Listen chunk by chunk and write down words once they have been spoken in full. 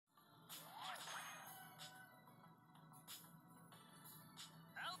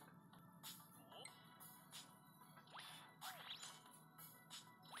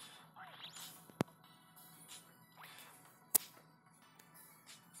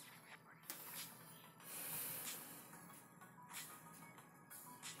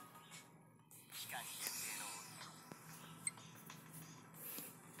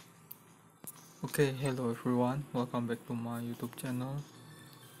Okay, hello everyone, welcome back to my YouTube channel.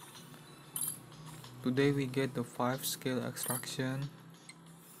 Today we get the 5 skill extraction.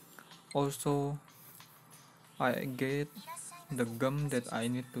 Also, I get the gum that I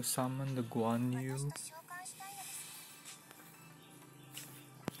need to summon the Guan Yu.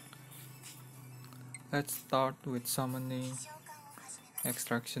 Let's start with summoning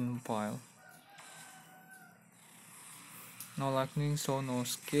extraction pile. No lightning, so no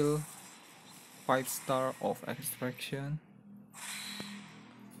skill. 5 star of extraction.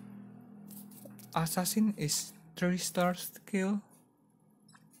 Assassin is 3 star skill.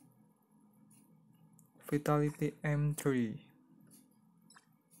 Vitality M3.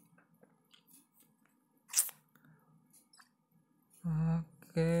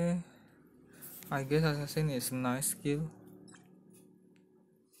 Okay, I guess assassin is a nice skill.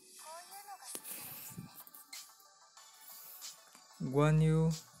 Guan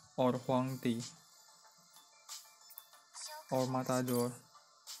Yu or Huang Ti or Matador.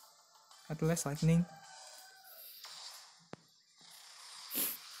 Atlas Lightning.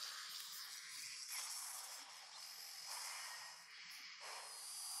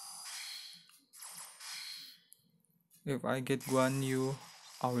 If I get Guan Yu,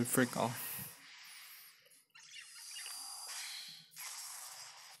 I will freak out.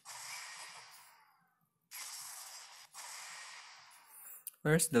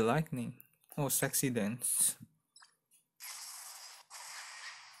 Where's the lightning? Oh, sexy dance.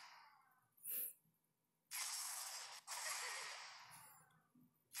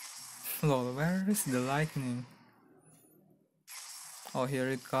 Lol, where is the lightning? Oh, here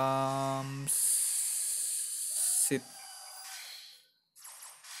it comes. Sit.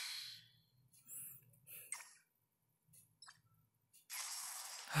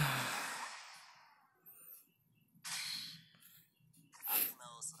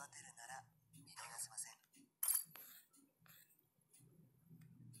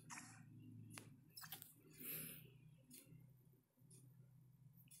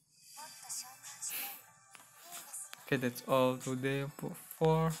 Okay, that's all today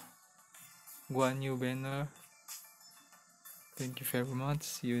for Guan Yu Banner. Thank you very much.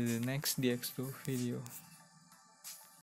 See you in the next DX2 video.